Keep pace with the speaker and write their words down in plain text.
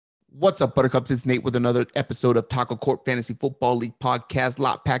What's up, Buttercups? It's Nate with another episode of Taco Court Fantasy Football League podcast.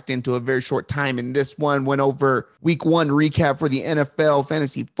 Lot packed into a very short time. And this one went over week one recap for the NFL,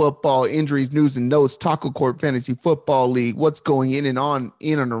 fantasy football, injuries, news, and notes, Taco Court Fantasy Football League, what's going in and on,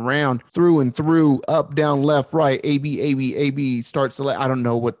 in and around, through and through, up, down, left, right, A, B, start, select. I don't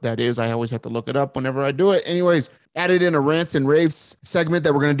know what that is. I always have to look it up whenever I do it. Anyways, added in a rants and raves segment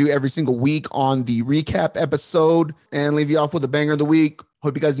that we're going to do every single week on the recap episode and leave you off with a banger of the week.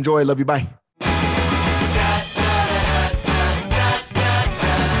 Hope you guys enjoy. Love you. Bye.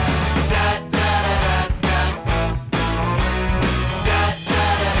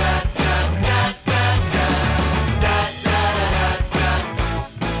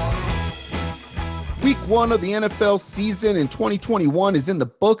 Week one of the NFL season in 2021 is in the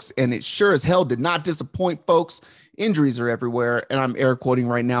books, and it sure as hell did not disappoint, folks. Injuries are everywhere, and I'm air quoting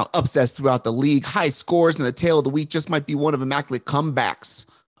right now, upsets throughout the league, high scores, and the tale of the week just might be one of immaculate comebacks.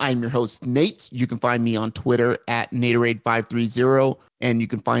 I'm your host, Nate. You can find me on Twitter at Naterade530, and you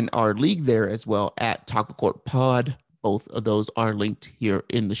can find our league there as well at Taco Court Pod. Both of those are linked here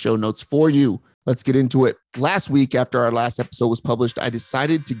in the show notes for you. Let's get into it. Last week, after our last episode was published, I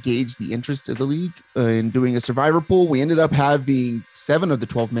decided to gauge the interest of the league in doing a survivor pool. We ended up having 7 of the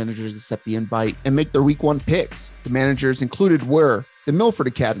 12 managers accept the invite and make their week one picks. The managers included were the Milford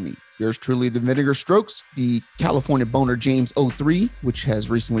Academy, yours truly, the Vinegar Strokes, the California Boner James 03, which has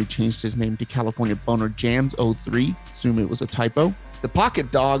recently changed his name to California Boner Jams 03. Assume it was a typo. The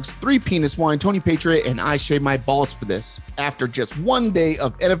Pocket Dogs, 3 Penis Wine, Tony Patriot, and I shave my balls for this. After just one day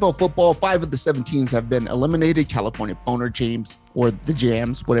of NFL football, 5 of the 7 teams have been eliminated. California Boner James, or the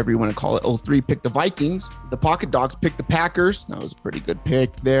Jams, whatever you want to call it, 03 picked the Vikings. The Pocket Dogs picked the Packers. That was a pretty good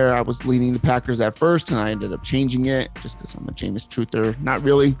pick there. I was leaning the Packers at first, and I ended up changing it just because I'm a Jameis truther. Not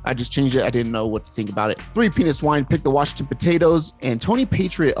really. I just changed it. I didn't know what to think about it. 3 Penis Wine picked the Washington Potatoes, and Tony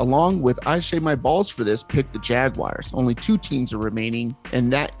Patriot, along with I shave my balls for this, picked the Jaguars. Only 2 teams are remaining,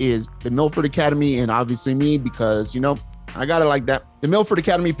 and that is the Milford Academy and obviously me, because, you know, I got it like that. The Milford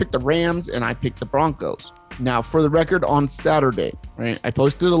Academy picked the Rams, and I picked the Broncos. Now, for the record, on Saturday, right, I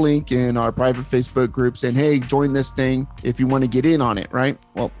posted a link in our private Facebook group saying, hey, join this thing if you want to get in on it, right?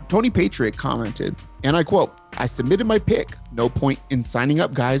 Well, Tony Patriot commented, and I quote, I submitted my pick. No point in signing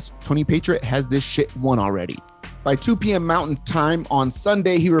up, guys. Tony Patriot has this shit won already. By 2 p.m. Mountain Time on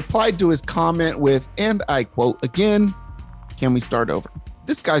Sunday, he replied to his comment with, and I quote again, can we start over?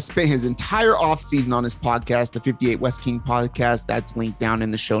 This guy spent his entire offseason on his podcast, the 58 West King podcast. That's linked down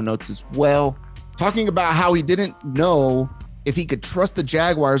in the show notes as well, talking about how he didn't know if he could trust the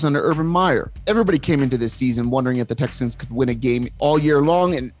Jaguars under Urban Meyer. Everybody came into this season wondering if the Texans could win a game all year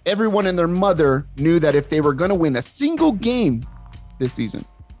long, and everyone and their mother knew that if they were going to win a single game this season,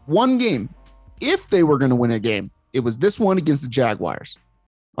 one game, if they were going to win a game, it was this one against the Jaguars.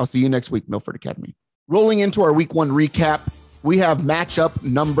 I'll see you next week, Milford Academy. Rolling into our week one recap, we have matchup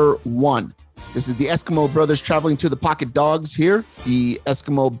number 1. This is the Eskimo Brothers traveling to the Pocket Dogs here. The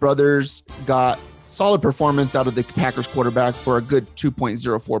Eskimo Brothers got solid performance out of the Packers quarterback for a good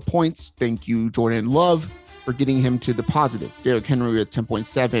 2.04 points. Thank you, Jordan Love, for getting him to the positive. Derrick Henry with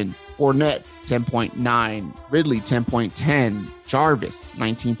 10.7, Fournette 10.9, Ridley 10.10, Jarvis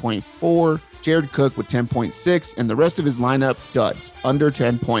 19.4, Jared Cook with 10.6, and the rest of his lineup duds, under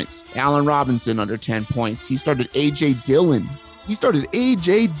 10 points. Allen Robinson under 10 points. He started A.J. Dillon,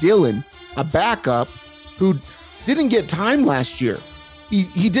 a backup who didn't get time last year.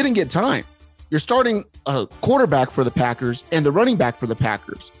 He didn't get time. You're starting a quarterback for the Packers and the running back for the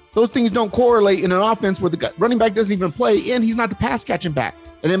Packers. Those things don't correlate in an offense where the running back doesn't even play, and he's not the pass catching back.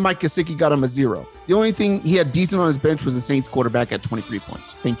 And then Mike Gesicki got him a 0. The only thing he had decent on his bench was the Saints quarterback at 23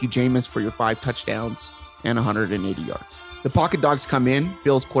 points. Thank you, Jameis, for your 5 touchdowns and 180 yards. The Pocket Dogs come in.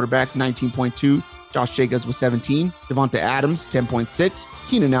 Bills quarterback 19.2. Josh Jacobs was 17. Devonta Adams 10.6.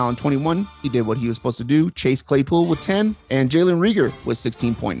 Keenan Allen 21. He did what he was supposed to do. Chase Claypool with 10. And Jalen Reagor was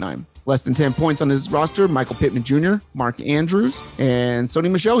 16.9. Less than 10 points on his roster, Michael Pittman Jr., Mark Andrews, and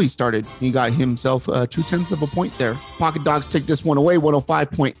Sony Michel. He started. He got himself 0.2 of a point there. Pocket Dogs take this one away,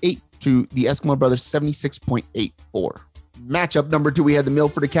 105.8 to the Eskimo Brothers, 76.84. Matchup number 2, we had the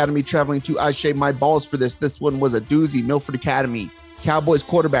Milford Academy traveling to I Shave My Balls for this. This one was a doozy. Milford Academy. Cowboys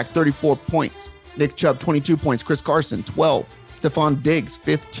quarterback, 34 points. Nick Chubb, 22 points. Chris Carson, 12. Stephon Diggs,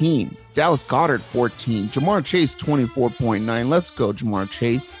 15. Dallas Goedert, 14. Jamar Chase, 24.9. Let's go, Jamar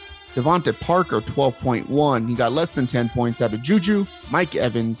Chase. Devontae Parker, 12.1. He got less than 10 points out of Juju, Mike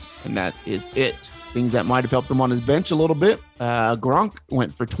Evans, and that is it. Things that might have helped him on his bench a little bit. Gronk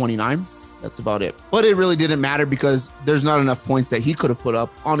went for 29. That's about it. But it really didn't matter because there's not enough points that he could have put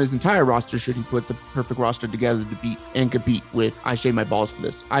up on his entire roster should he put the perfect roster together to beat and compete with I shave my balls for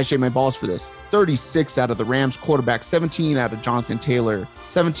this. 36 out of the Rams quarterback, 17 out of Jonathan Taylor,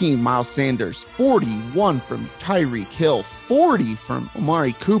 17 Miles Sanders, 41 from Tyreek Hill, 40 from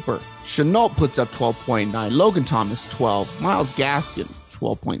Amari Cooper. Shenault puts up 12.9, Logan Thomas 12, Myles Gaskin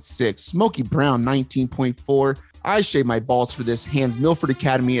 12.6, Smokey Brown 19.4. I shave my balls for this hands Milford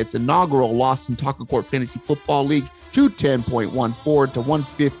Academy its inaugural loss in Taco Court Fantasy Football League, 210.14 to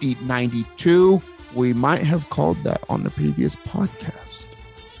 150.92. We might have called that on the previous podcast.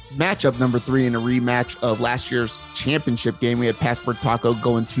 Matchup number 3 in a rematch of last year's championship game. We had Password Taco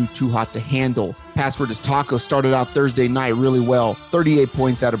going to Too Hot to Handle. Password is Taco started out Thursday night really well, 38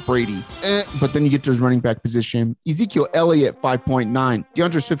 points out of Brady. But then you get to his running back position. Ezekiel Elliott, 5.9.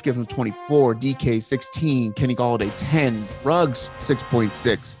 DeAndre Swift gives him 24. DK, 16. Kenny Golladay, 10. Ruggs,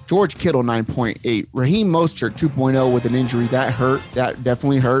 6.6. George Kittle, 9.8. Raheem Mostert, 2.0 with an injury. That hurt. That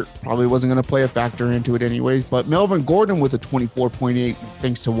definitely hurt. Probably wasn't going to play a factor into it anyways. But Melvin Gordon with a 24.8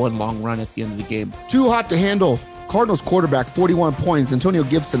 thanks to one long run at the end of the game. Too Hot to Handle. Cardinals quarterback, 41 points. Antonio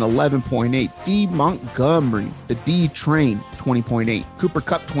Gibson, 11.8. D. Montgomery, the D train, 20.8. Cooper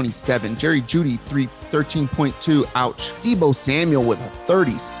Kupp, 27. Jerry Jeudy, 13.2. Ouch. Deebo Samuel with a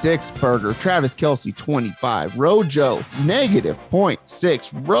 36 burger. Travis Kelce, 25. Rojo, negative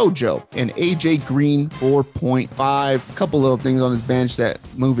 0.6. Rojo. And AJ Green, 4.5. A couple little things on his bench that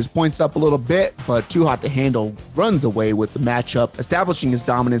move his points up a little bit, but Too Hot to Handle runs away with the matchup, establishing his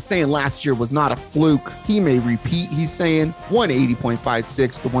dominance, saying last year was not a fluke. He may repeat, he's saying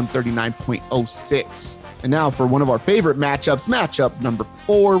 180.56 to 139.06. And now for one of our favorite matchups, matchup number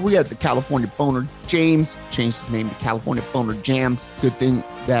 4, we had the California Boner James, changed his name to California Boner Jams. Good thing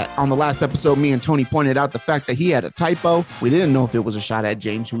that on the last episode, me and Tony pointed out the fact that he had a typo. We didn't know if it was a shot at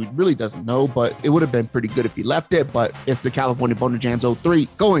James, who he really doesn't know, but it would have been pretty good if he left it. But it's the California Boner Jams 03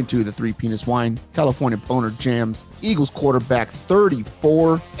 going to the 3 Penis Wine. California Boner Jams, Eagles quarterback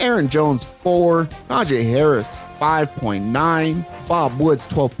 34, Aaron Jones 4, Najee Harris 5.9, Bob Woods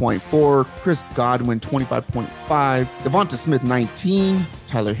 12.4, Chris Godwin 25.5, Devonta Smith 19,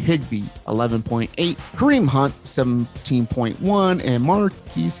 Tyler Higbee, 11.8, Kareem Hunt, 17.1, and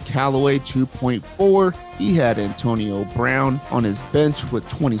Marquise Callaway, 2.4. He had Antonio Brown on his bench with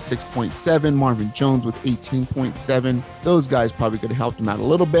 26.7, Marvin Jones with 18.7. Those guys probably could have helped him out a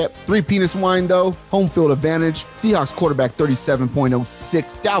little bit. 3 Penis Wine, though, home field advantage. Seahawks quarterback,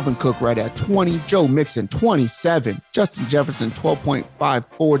 37.06, Dalvin Cook right at 20, Joe Mixon, 27, Justin Jefferson,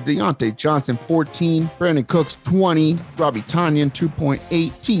 12.54, Deontay Johnson, 14, Brandon Cooks, 20, Robbie Tonyan,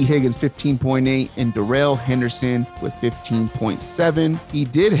 2.8, T. Higgins, 15.8, and Darrell Henderson with 15.7. He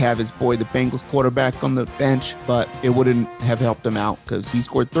did have his boy, the Bengals quarterback, on the bench, but it wouldn't have helped him out because he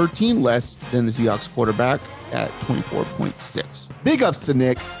scored 13 less than the Seahawks quarterback at 24.6. Big ups to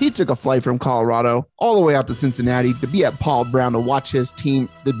Nick. He took a flight from Colorado all the way out to Cincinnati to be at Paul Brown to watch his team,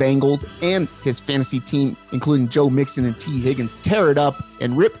 the Bengals, and his fantasy team, including Joe Mixon and T. Higgins, tear it up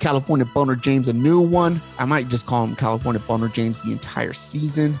and rip California Boner James a new one. I might just call him California Boner James the entire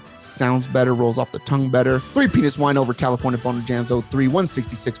season. Sounds better, rolls off the tongue better. 3 Penis Wine over California Boner Jams 03,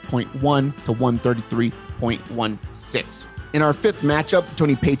 166.1 to 133.16. In our 5th matchup,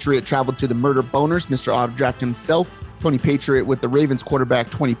 Tony Patriot traveled to the Murder Boners, Mr. Auto Draft himself. Tony Patriot with the Ravens quarterback,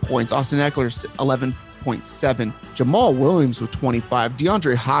 20 points. Austin Eckler, 11.7. Jamal Williams with 25.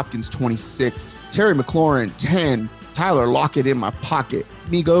 DeAndre Hopkins, 26. Terry McLaurin, 10. Tyler Lockett in my pocket.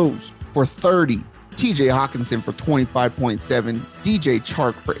 Migos for 30. TJ Hawkinson for 25.7. DJ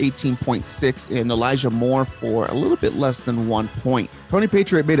Chark for 18.6. And Elijah Moore for a little bit less than 1 point. Tony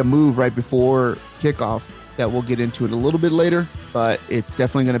Patriot made a move right before kickoff that we'll get into it a little bit later, but it's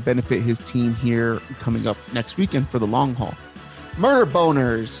definitely going to benefit his team here coming up next weekend for the long haul. Murder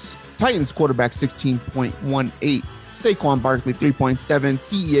Boners, Titans quarterback 16.18, Saquon Barkley 3.7,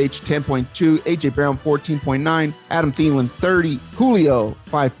 CEH 10.2, AJ Brown 14.9, Adam Thielen 30, Julio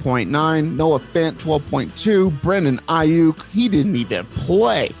 5.9, Noah Fant 12.2, Brendan Ayuk, he didn't even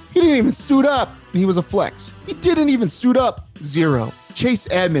play. He didn't even suit up. He was a flex. He didn't even suit up. 0. Chase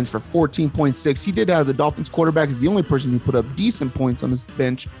Edmonds for 14.6. He did have the Dolphins quarterback as the only person who put up decent points on his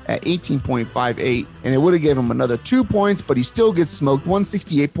bench at 18.58, and it would have gave him another 2 points, but he still gets smoked,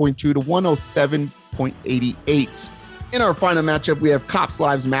 168.2 to 107.88. In our final matchup, we have Cops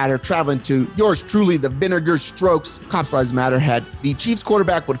Lives Matter traveling to yours truly, the Vinegar Strokes. Cops Lives Matter had the Chiefs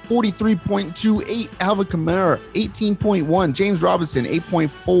quarterback with 43.28, Alvin Kamara 18.1, James Robinson 8.4,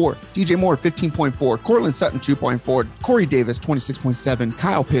 DJ Moore 15.4, Cortland Sutton 2.4, Corey Davis 26.7,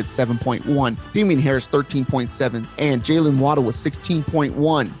 Kyle Pitts 7.1, Damian Harris 13.7, and Jalen Waddle was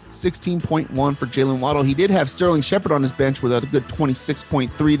 16.1. 16.1 for Jalen Waddle. He did have Sterling Shepard on his bench with a good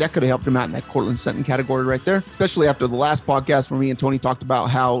 26.3. That could have helped him out in that Cortland Sutton category right there, especially after the last podcast where me and Tony talked about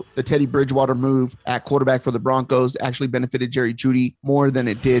how the Teddy Bridgewater move at quarterback for the Broncos actually benefited Jerry Jeudy more than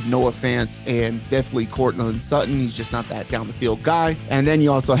it did Noah Fant and definitely Cortland Sutton. He's just not that down the field guy. And then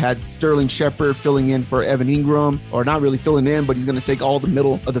you also had Sterling Shepard filling in for Evan Ingram, or not really filling in, but he's going to take all the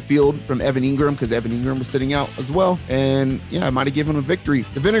middle of the field from Evan Ingram because Evan Ingram was sitting out as well. And yeah, I might have given him a victory.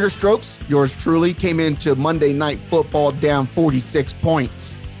 The Vinegar Strokes, yours truly, came into Monday Night Football down 46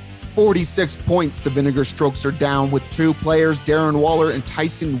 points. 46 points. The Vinegar Strokes are down with two players, Darren Waller and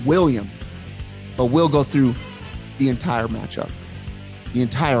Tyson Williams. But we'll go through the entire matchup, the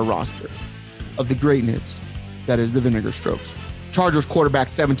entire roster of the greatness that is the Vinegar Strokes. Chargers quarterback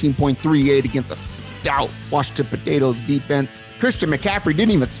 17.38 against a stout Washington Potatoes defense. Christian McCaffrey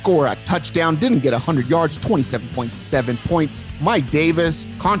didn't even score a touchdown, didn't get 100 yards, 27.7 points. Mike Davis,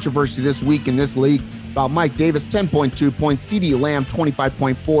 controversy this week in this league about Mike Davis, 10.2 points. CeeDee Lamb,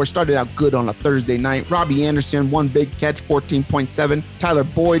 25.4, started out good on a Thursday night. Robbie Anderson, one big catch, 14.7. Tyler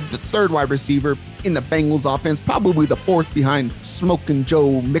Boyd, the third wide receiver in the Bengals offense, probably the fourth behind Smokin'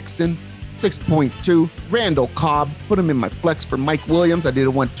 Joe Mixon, 6.2. Randall Cobb, put him in my flex for Mike Williams. I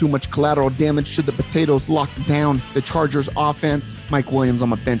didn't want too much collateral damage should the Potatoes lock down the Chargers offense. Mike Williams on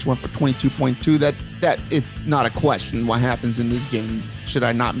my bench went for 22.2. That it's not a question what happens in this game. Should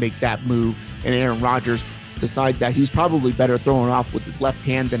I not make that move? And Aaron Rodgers decide that he's probably better throwing off with his left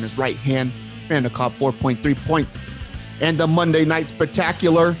hand than his right hand. Randall Cobb, 4.3 points. And the Monday Night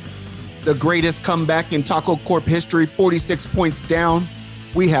Spectacular, the greatest comeback in Taco Corp history, 46 points down.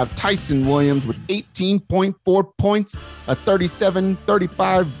 We have Tyson Williams with 18.4 points, a 37,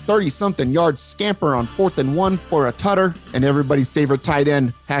 35, 30-something yard scamper on 4th and 1 for a tutter, and everybody's favorite tight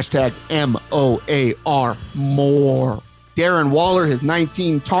end, hashtag MOAR, more. Darren Waller has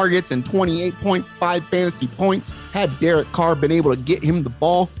 19 targets and 28.5 fantasy points. Had Derek Carr been able to get him the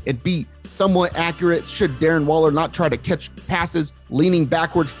ball and be somewhat accurate, should Darren Waller not try to catch passes, leaning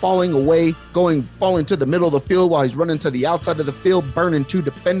backwards, falling away, falling to the middle of the field while he's running to the outside of the field, burning two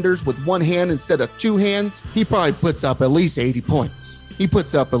defenders with one hand instead of two hands, he probably puts up at least 80 points. He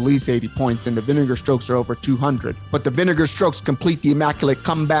puts up at least 80 points, and the Vinegar Strokes are over 200. But the Vinegar Strokes complete the immaculate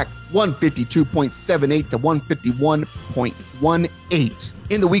comeback, 152.78 to 151.18.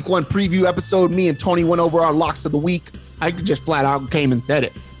 In the Week 1 preview episode, me and Tony went over our locks of the week. I just flat out came and said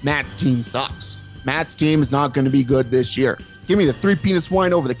it. Matt's team sucks. Matt's team is not going to be good this year. Give me the Three Penis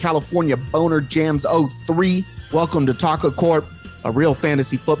Wine over the California Boner Jams 03. Welcome to Taco Corp, a real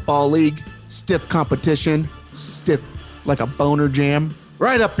fantasy football league. Stiff competition, stiff like a boner jam.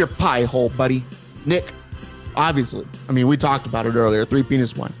 Right up your pie hole, buddy. Nick, obviously, I mean, we talked about it earlier. Three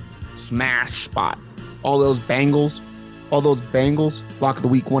Penis Wine. Smash spot. All those Bengals. Lock of the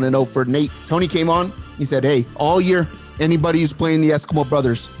week 1-0 for Nate. Tony came on. He said, hey, all year, anybody who's playing the Eskimo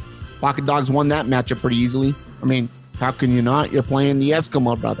Brothers, Pocket Dogs won that matchup pretty easily. I mean, how can you not? You're playing the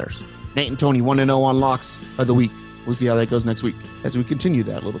Eskimo Brothers. Nate and Tony 1-0 on locks of the week. We'll see how that goes next week as we continue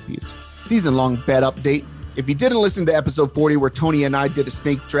that little piece. Season-long bet update. If you didn't listen to episode 40, where Tony and I did a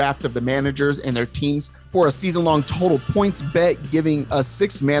snake draft of the managers and their teams for a season-long total points bet, giving us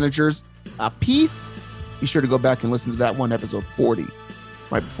 6 managers a piece, be sure to go back and listen to that one, episode 40,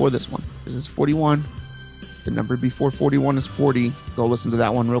 right before this one. This is 41. The number before 41 is 40. Go listen to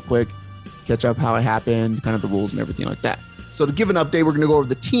that one real quick. Catch up how it happened, kind of the rules and everything like that. So to give an update, we're going to go over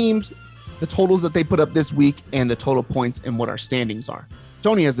the teams, the totals that they put up this week, and the total points and what our standings are.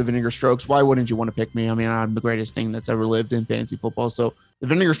 Tony has the Vinegar Strokes. Why wouldn't you want to pick me? I mean, I'm the greatest thing that's ever lived in fantasy football. So the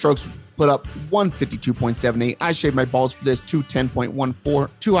Vinegar Strokes put up 152.78. I shaved my balls for this, 210.14.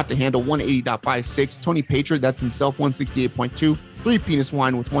 Too hot to handle, 180.56. Tony Patriot, that's himself, 168.2. Three Penis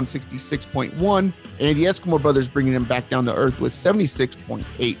Wine with 166.1. And the Eskimo Brothers bringing him back down to earth with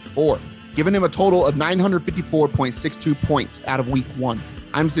 76.84. Giving him a total of 954.62 points out of week 1.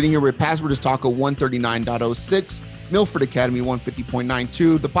 I'm sitting here with Password is Taco 139.06. Milford Academy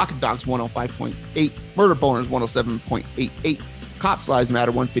 150.92, the Pocket Dogs 105.8, Murder Boners 107.88, Cops Lives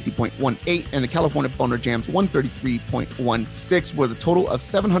Matter 150.18, and the California Boner Jams 133.16, with a total of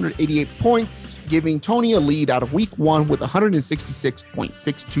 788 points, giving Tony a lead out of week 1 with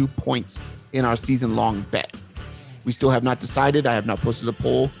 166.62 points in our season-long bet. We still have not decided. I have not posted a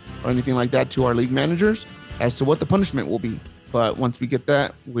poll or anything like that to our league managers. as to what the punishment will be. But once we get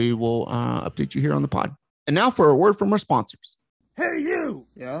that, we will update you here on the pod. And now for a word from our sponsors. Hey, you!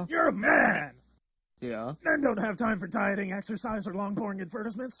 Yeah? You're a man! Yeah? Men don't have time for dieting, exercise, or long-boring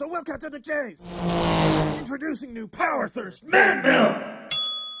advertisements, so we'll cut to the chase. Introducing new Power Thirst Man Milk!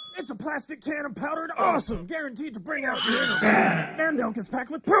 It's a plastic can of powdered awesome, guaranteed to bring out your inner man. Man Milk is packed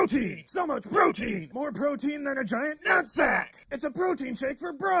with protein. So much protein. More protein than a giant nutsack. It's a protein shake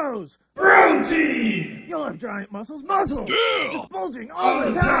for bros. Protein! You'll have giant muscles. Just bulging all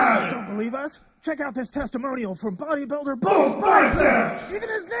the time. Don't believe us? Check out this testimonial from bodybuilder Bulk Biceps. Even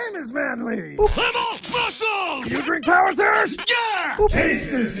his name is manly. I'm all muscle! You drink Power Thirst? Yeah!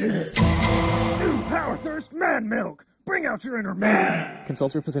 Taste this. New Power Thirst Man Milk. Bring out your inner man.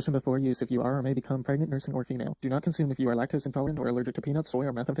 Consult your physician before use if you are or may become pregnant, nursing, or female. Do not consume if you are lactose intolerant or allergic to peanuts, soy,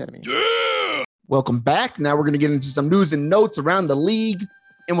 or methamphetamine. Yeah! Welcome back. Now we're going to get into some news and notes around the league.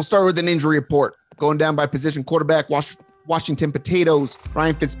 And we'll start with an injury report. Going down by position, quarterback, Washington Potatoes.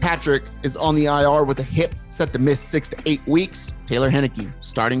 Ryan Fitzpatrick is on the IR with a hip set to miss 6 to 8 weeks. Taylor Henneke,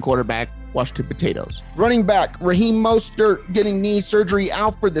 starting quarterback, Washington Potatoes. Running back, Raheem Mostert, getting knee surgery,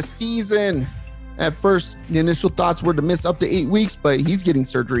 out for the season. At first, the initial thoughts were to miss up to 8 weeks, but he's getting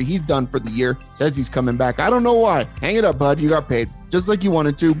surgery. He's done for the year. Says he's coming back. I don't know why. Hang it up, bud. You got paid just like you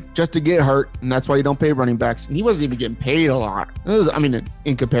wanted to, just to get hurt. And that's why you don't pay running backs. And he wasn't even getting paid a lot.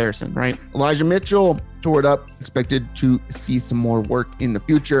 In comparison, right? Elijah Mitchell tore it up. Expected to see some more work in the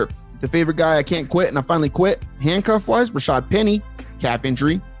future. The favorite guy, I can't quit, and I finally quit. Handcuff-wise, Rashad Penny, calf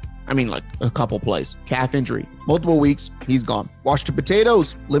injury. Like a couple plays. Calf injury. Multiple weeks, he's gone. Washington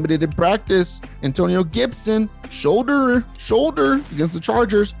Potatoes, limited in practice. Antonio Gibson, shoulder against the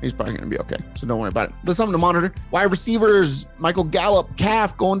Chargers. He's probably going to be okay, so don't worry about it. But something to monitor. Wide receivers, Michael Gallup,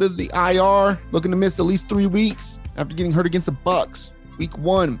 calf, going to the IR, looking to miss at least 3 weeks after getting hurt against the Bucks. Week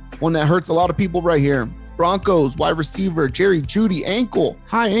 1 that hurts a lot of people right here. Broncos, wide receiver, Jerry Jeudy,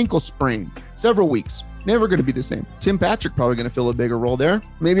 high ankle sprain, several weeks. Never going to be the same. Tim Patrick probably going to fill a bigger role there.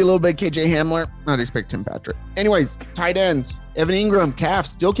 Maybe a little bit KJ Hamler. Not expect Tim Patrick. Anyways, tight ends. Evan Ingram, calf,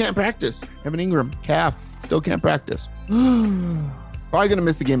 still can't practice. Evan Ingram, calf, still can't practice. Probably going to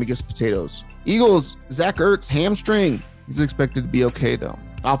miss the game against Potatoes. Eagles, Zach Ertz, hamstring. He's expected to be okay, though.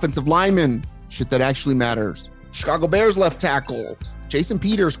 Offensive lineman, shit that actually matters. Chicago Bears left tackle, Jason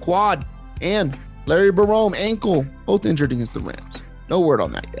Peters, quad, and Larry Barome, ankle, both injured against the Rams. No word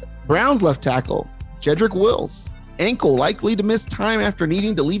on that yet. Browns left tackle, Jedrick Wills, ankle, likely to miss time after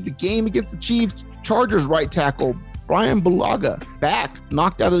needing to leave the game against the Chiefs. Chargers right tackle, Brian Bulaga, back,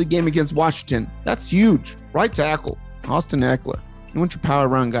 knocked out of the game against Washington. That's huge. Right tackle, Austin Eckler. You want your power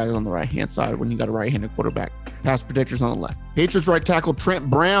run guys on the right-hand side when you got a right-handed quarterback. Pass protectors on the left. Patriots right tackle, Trent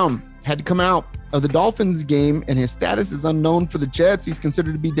Brown, had to come out of the Dolphins game, and his status is unknown for the Jets. He's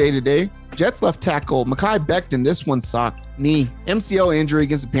considered to be day-to-day. Jets left tackle, Mekhi Becton, this one sucked. Knee. MCL injury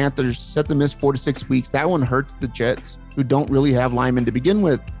against the Panthers, set to miss 4 to 6 weeks. That one hurts the Jets, who don't really have linemen to begin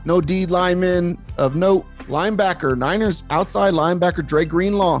with. No D linemen of note. Linebacker, Niners outside linebacker Dre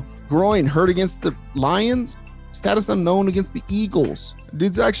Greenlaw. Groin, hurt against the Lions. Status unknown against the Eagles.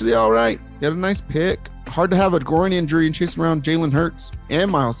 Dude's actually all right. He had a nice pick. Hard to have a groin injury and chase around Jalen Hurts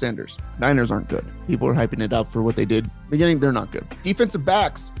and Miles Sanders. Niners aren't good. People are hyping it up for what they did. Beginning, they're not good. Defensive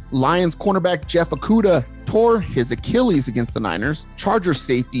backs. Lions cornerback Jeff Okudah tore his Achilles against the Niners. Chargers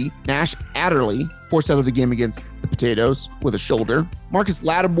safety Nash Adderley forced out of the game against the Potatoes with a shoulder. Marcus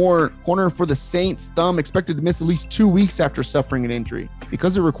Lattimore, corner for the Saints, thumb, expected to miss at least 2 weeks after suffering an injury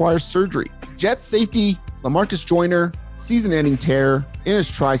because it requires surgery. Jets safety LaMarcus Joyner, season-ending tear in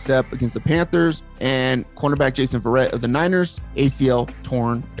his tricep against the Panthers, and cornerback Jason Verrett of the Niners, ACL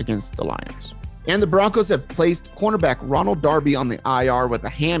torn against the Lions. And the Broncos have placed cornerback Ronald Darby on the IR with a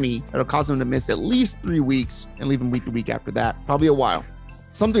hammy that'll cause him to miss at least 3 weeks and leave him week to week after that, probably a while.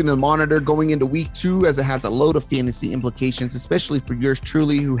 Something to monitor going into week 2, as it has a load of fantasy implications, especially for yours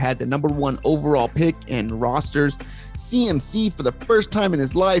truly, who had the number 1 overall pick in rosters. CMC for the first time in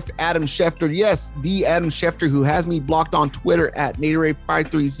his life, Adam Schefter. Yes, the Adam Schefter who has me blocked on Twitter at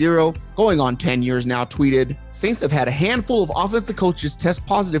Naderade530, going on 10 years now, tweeted, Saints have had a handful of offensive coaches test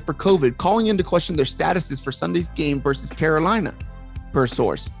positive for COVID, calling into question their statuses for Sunday's game versus Carolina, per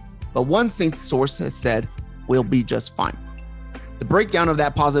source. But one Saints source has said, we'll be just fine. The breakdown of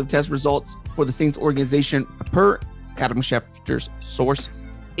that positive test results for the Saints organization, per Adam Schefter's source,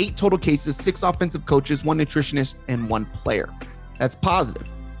 8 total cases, 6 offensive coaches, 1 nutritionist, and 1 player. That's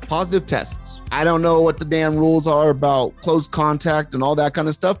positive. Positive tests. I don't know what the damn rules are about close contact and all that kind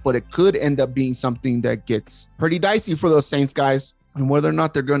of stuff, but it could end up being something that gets pretty dicey for those Saints guys and whether or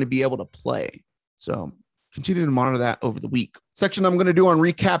not they're going to be able to play. So continue to monitor that over the week. Section I'm going to do on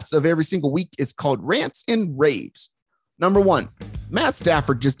recaps of every single week is called Rants and Raves. Number 1, Matt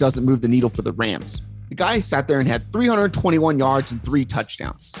Stafford just doesn't move the needle for the Rams. The guy sat there and had 321 yards and 3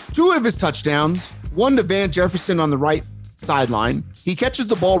 touchdowns. 2 of his touchdowns, one to Van Jefferson on the right sideline. He catches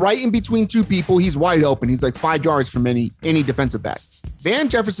the ball right in between 2 people. He's wide open. He's like 5 yards from any defensive back. Van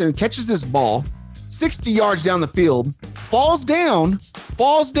Jefferson catches this ball 60 yards down the field, falls down.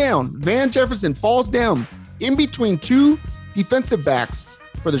 Van Jefferson falls down in between 2 defensive backs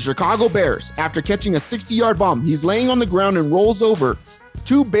for the Chicago Bears after catching a 60-yard bomb. He's laying on the ground and rolls over.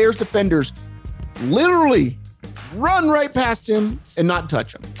 2 Bears defenders literally run right past him and not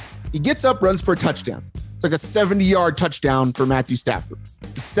touch him. He gets up, runs for a touchdown. It's like a 70-yard touchdown for Matthew Stafford.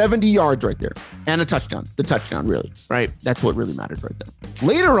 70 yards right there. And a touchdown. The touchdown, really, right? That's what really mattered right there.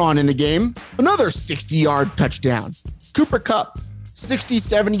 Later on in the game, another 60-yard touchdown. Cooper Kupp, 60,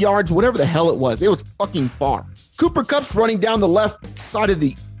 70 yards, whatever the hell it was. It was fucking far. Cooper Kupp's running down the left side of an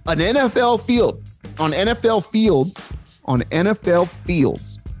NFL field. On NFL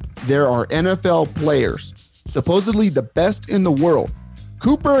fields, there are NFL players, supposedly the best in the world.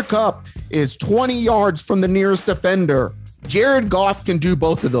 Cooper Kupp is 20 yards from the nearest defender. Jared Goff can do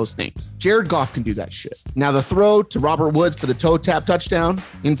both of those things. Jared Goff can do that shit. Now, the throw to Robert Woods for the toe tap touchdown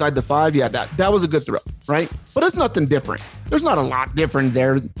inside the 5, yeah, that was a good throw, right? But it's nothing different. There's not a lot different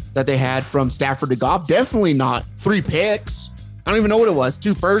there that they had from Stafford to Goff. Definitely not 3 picks. I don't even know what it was,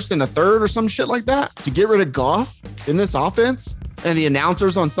 2 firsts and a third or some shit like that to get rid of Goff in this offense. And the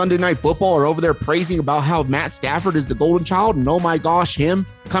announcers on Sunday Night Football are over there praising about how Matt Stafford is the golden child. And oh my gosh, him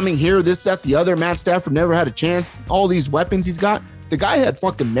coming here, this, that, the other. Matt Stafford never had a chance. All these weapons he's got. The guy had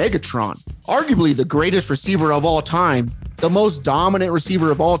fucking Megatron, arguably the greatest receiver of all time, the most dominant receiver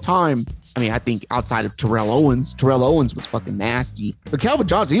of all time. I mean, I think outside of Terrell Owens was fucking nasty. But Calvin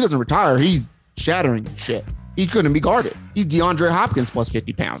Johnson, he doesn't retire. He's shattering shit. He couldn't be guarded. He's DeAndre Hopkins plus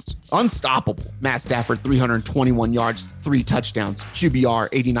 50 pounds. Unstoppable. Matt Stafford, 321 yards, 3 touchdowns, QBR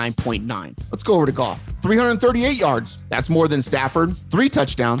 89.9. Let's go over to Goff. 338 yards. That's more than Stafford. 3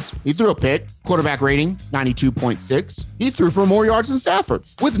 touchdowns. He threw a pick. Quarterback rating, 92.6. He threw for more yards than Stafford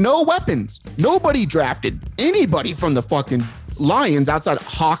with no weapons. Nobody drafted anybody from the fucking Lions outside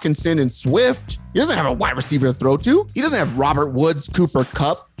Hawkinson and Swift. He doesn't have a wide receiver to throw to. He doesn't have Robert Woods, Cooper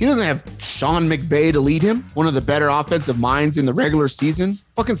Kupp. He doesn't have Sean McVay to lead him, one of the better offensive minds in the regular season.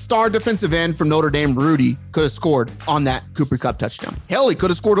 Fucking star defensive end from Notre Dame, Rudy, could have scored on that Cooper Kupp touchdown. Hell, he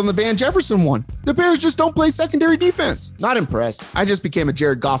could have scored on the Van Jefferson one. The Bears just don't play secondary defense. Not impressed. I just became a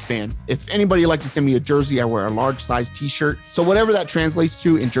Jared Goff fan. If anybody would like to send me a jersey, I wear a large size t-shirt. So whatever that translates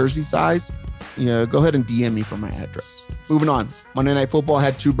to in jersey size, go ahead and DM me for my address. Moving on. Monday Night Football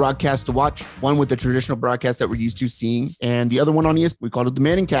had 2 broadcasts to watch. One with the traditional broadcast that we're used to seeing, and the other one on ESPN. We called it the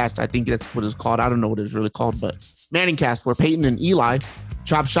Manning Cast. I think that's what it's called. I don't know what it's really called, but Manning Cast, where Peyton and Eli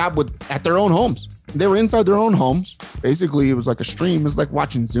chop shop at their own homes. They were inside their own homes. Basically, it was like a stream. It was like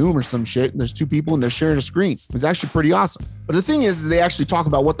watching Zoom or some shit, and there's 2 people and they're sharing a screen. It was actually pretty awesome. But the thing is they actually talk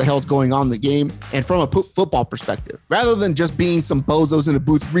about what the hell's going on in the game and from a football perspective, rather than just being some bozos in a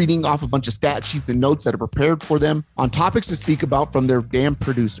booth reading off a bunch of stat sheets and notes that are prepared for them on topics to speak about from their damn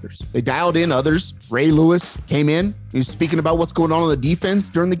producers. They dialed in others. Ray Lewis came in. He was speaking about what's going on the defense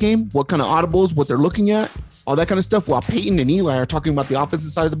during the game, what kind of audibles, what they're looking at, all that kind of stuff, while Peyton and Eli are talking about the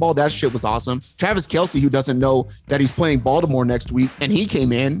offensive side of the ball. That shit was awesome. Travis Kelce, who doesn't know that he's playing Baltimore next week, and he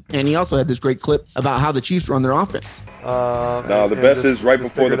came in, and he also had this great clip about how the Chiefs run their offense. No, the best is right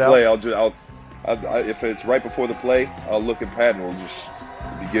before the play. If it's right before the play, I'll look at Pat and we'll just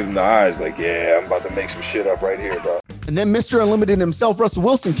give him the eyes like, yeah, I'm about to make some shit up right here, bro. And then Mr. Unlimited himself, Russell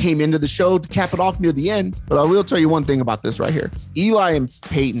Wilson, came into the show to cap it off near the end. But I will tell you one thing about this right here. Eli and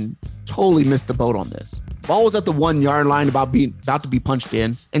Peyton totally missed the boat on this. Ball was at the 1-yard line about to be punched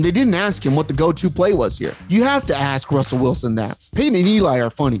in, and they didn't ask him what the go-to play was here. You have to ask Russell Wilson that. Peyton and Eli are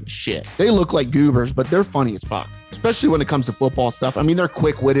funny as shit. They look like goobers, but they're funny as fuck, especially when it comes to football stuff. I mean, they're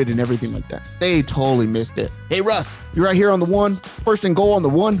quick-witted and everything like that. They totally missed it. Hey, Russ, you're right here on the 1, 1st and goal on the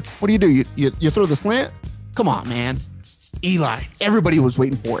 1. What do? You throw the slant? Come on, man. Eli, everybody was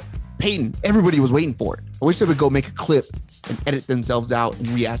waiting for it. Peyton, everybody was waiting for it. I wish they would go make a clip and edit themselves out and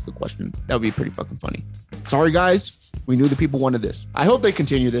re-ask the question. That would be pretty fucking funny. Sorry, guys. We knew the people wanted this. I hope they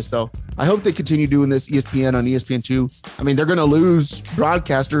continue this, though. I hope they continue doing this ESPN on ESPN2. I mean, they're going to lose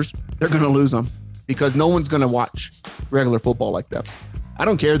broadcasters. They're going to lose them because no one's going to watch regular football like that. I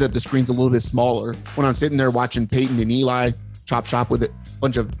don't care that the screen's a little bit smaller when I'm sitting there watching Peyton and Eli chop shop with it.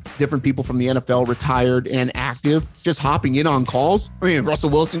 Bunch of different people from the NFL, retired and active, just hopping in on calls. I mean,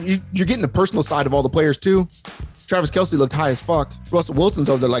 Russell Wilson, you're getting the personal side of all the players too. Travis Kelce looked high as fuck. Russell Wilson's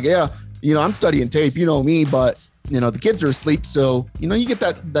over there like, yeah, I'm studying tape, you know me, but the kids are asleep. So, you get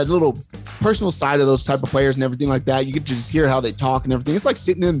that little personal side of those type of players and everything like that. You get to just hear how they talk and everything. It's like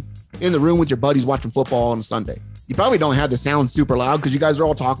sitting in the room with your buddies watching football on a Sunday. You probably don't have the sound super loud because you guys are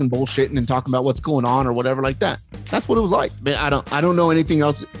all talking bullshitting and talking about what's going on or whatever like that. That's what it was like. Man, I don't know anything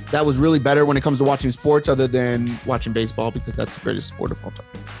else that was really better when it comes to watching sports other than watching baseball, because that's the greatest sport of all time.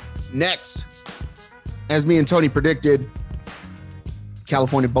 Next, as me and Tony predicted,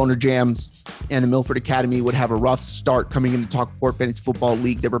 California Boner Jams and the Milford Academy would have a rough start coming into Talk Sport Fantasy Football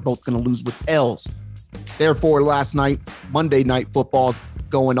League. They were both going to lose with L's. Therefore, last night, Monday Night Football's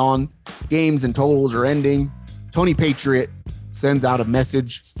going on. Games and totals are ending. Tony Patriot sends out a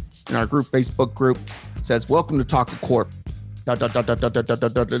message in our group, Facebook group, says, "Welcome to Talk Corp.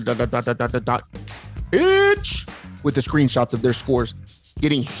 Bitch," with the screenshots of their scores.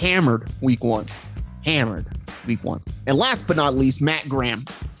 Getting hammered week one. And last but not least, Matt Graham.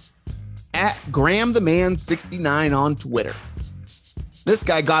 At Graham the Man 69 on Twitter. This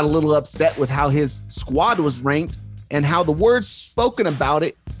guy got a little upset with how his squad was ranked and how the words spoken about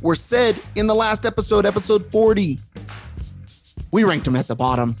it were said in the last episode 40. We ranked him at the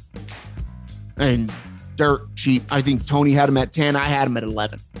bottom and dirt cheap. I think Tony had him at 10. I had him at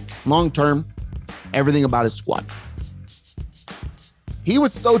 11. Long term, everything about his squad. He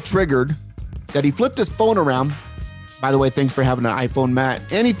was so triggered that he flipped his phone around. By the way, thanks for having an iPhone,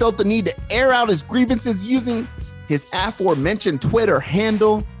 Matt. And he felt the need to air out his grievances using his aforementioned Twitter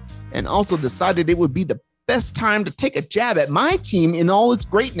handle, and also decided it would be the best time to take a jab at my team in all its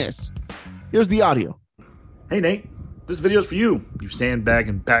greatness. Here's the audio. Hey, Nate. This video's for you, you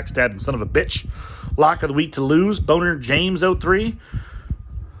sandbagging, backstabbing son of a bitch. Lock of the week to lose, Boner James 03.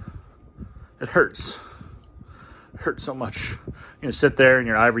 It hurts. It hurts so much. You're going to sit there in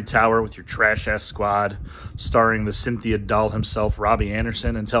your ivory tower with your trash-ass squad, starring the Cynthia doll himself, Robbie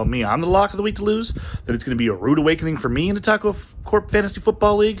Anderson, and tell me I'm the lock of the week to lose, that it's going to be a rude awakening for me in the Taco Corp Fantasy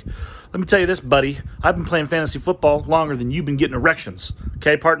Football League? Let me tell you this, buddy. I've been playing fantasy football longer than you've been getting erections.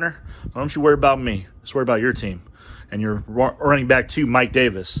 Okay, partner? Don't you worry about me. Just worry about your team. And you're running back to Mike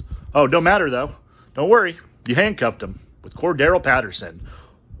Davis. Oh, don't matter, though. Don't worry. You handcuffed him with Cordero Patterson.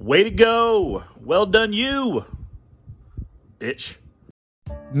 Way to go. Well done, you. Bitch.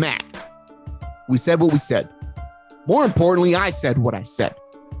 Matt, we said what we said. More importantly, I said what I said.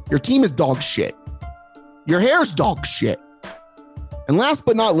 Your team is dog shit. Your hair's dog shit. And last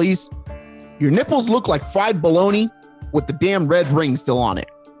but not least, your nipples look like fried bologna with the damn red ring still on it.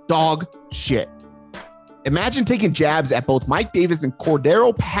 Dog shit. Imagine taking jabs at both Mike Davis and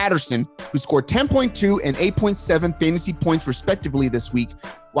Cordero Patterson, who scored 10.2 and 8.7 fantasy points respectively this week,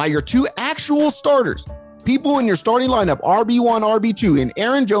 while your two actual starters, people in your starting lineup, RB1, RB2, and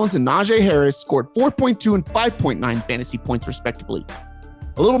Aaron Jones and Najee Harris, scored 4.2 and 5.9 fantasy points respectively.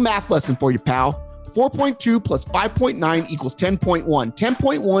 A little math lesson for you, pal. 4.2 plus 5.9 equals 10.1.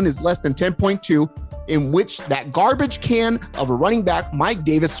 10.1 is less than 10.2, in which that garbage can of a running back, Mike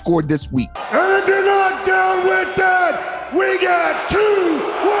Davis, scored this week. And if you're not down with that, we got 2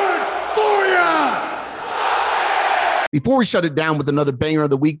 words for ya! Before we shut it down with another banger of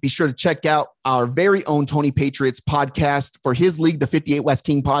the week, be sure to check out our very own Tony Patriots podcast for his league, the 58 West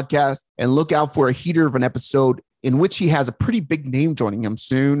King podcast, and look out for a heater of an episode in which he has a pretty big name joining him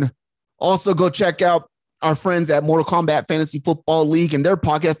soon. Also, go check out our friends at Mortal Kombat Fantasy Football League and their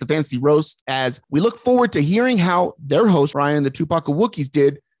podcast, The Fantasy Roast, as we look forward to hearing how their host, Ryan, the Tupac of Wookiees,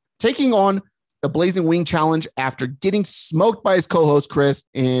 did, taking on the Blazing Wing Challenge after getting smoked by his co-host, Chris,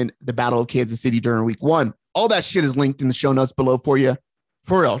 in the Battle of Kansas City during week 1. All that shit is linked in the show notes below for you.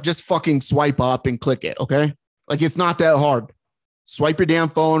 For real, just fucking swipe up and click it, okay? Like, it's not that hard. Swipe your damn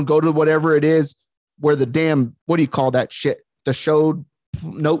phone, go to whatever it is where the damn, what do you call that shit? The show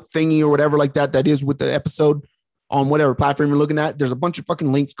note thingy or whatever like that is with the episode on whatever platform you're looking at. There's a bunch of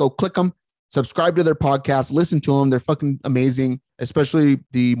fucking links. Go click them, subscribe to their podcast, listen to them. They're fucking amazing, especially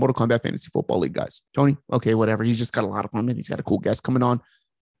the Mortal Kombat Fantasy Football League guys. Tony, okay, whatever. He's just got a lot of fun, and he's got a cool guest coming on.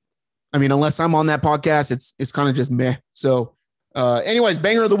 I mean, unless I'm on that podcast, it's kind of just meh. So anyways,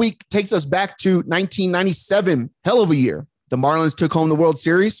 banger of the week takes us back to 1997. Hell of a year. The Marlins took home the World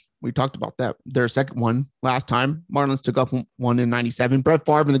Series. We talked about that. Their second one last time. Marlins took up one in 97. Brett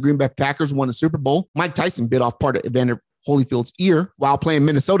Favre and the Green Bay Packers won the Super Bowl. Mike Tyson bit off part of Evander Holyfield's ear. While playing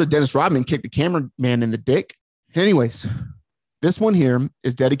Minnesota, Dennis Rodman kicked the cameraman in the dick. Anyways, this one here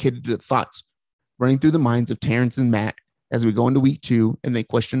is dedicated to the thoughts running through the minds of Terrence and Matt as we go into week 2 and they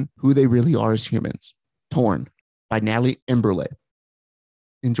question who they really are as humans. Torn by Natalie Imbruglia.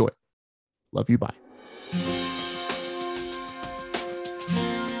 Enjoy. Love you. Bye.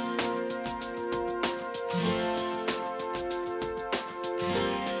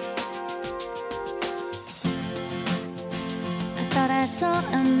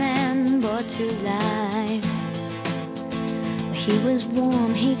 to life. He was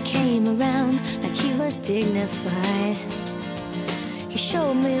warm, he came around like he was dignified. He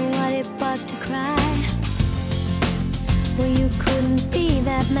showed me what it was to cry. Well, you couldn't be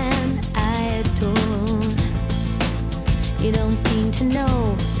that man I adored. You don't seem to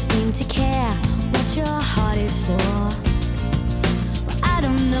know, seem to care what your heart is for. Well, I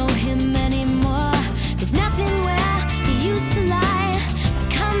don't know him anymore. There's nothing where he used to lie. My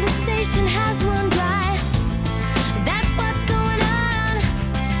conversation has run dry. That's what's going on.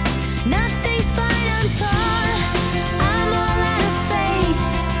 Nothing's fine, I'm torn. I'm all out of faith.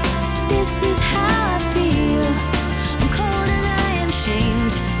 This is how I feel. I'm cold and I am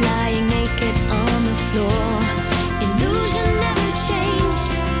shamed, lying naked on the floor. Illusion never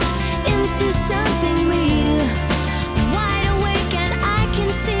changed into something real. I'm wide awake and I can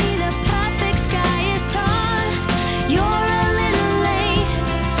see the perfect sky is torn. You're a little late,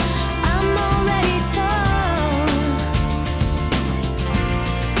 I'm already torn.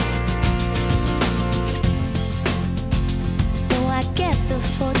 So I guess the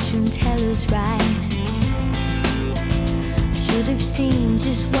fortune teller's right. I should have seen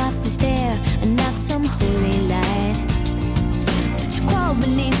just what was there and not some holy light. But you crawled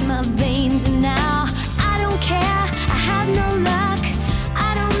beneath my veins and now I don't care, I have no luck. I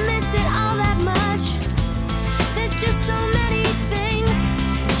don't miss it all that much. There's just so many things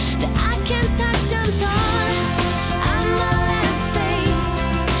that I can't touch, I'm torn. I'm all out of faith.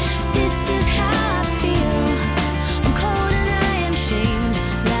 This is how I feel. I'm cold and I am shamed,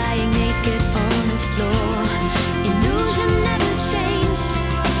 lying naked on the floor. Illusion never changed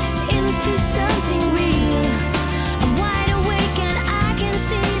into something real. I'm wide awake and I can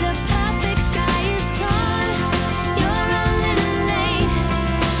see the perfect sky is torn. You're a little late,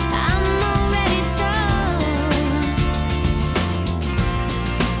 I'm already torn.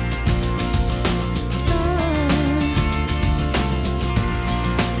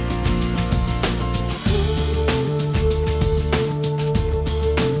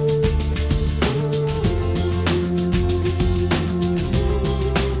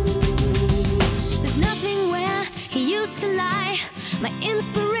 There's nothing where he used to lie. My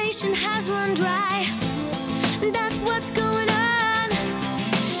inspiration has run dry. That's what's going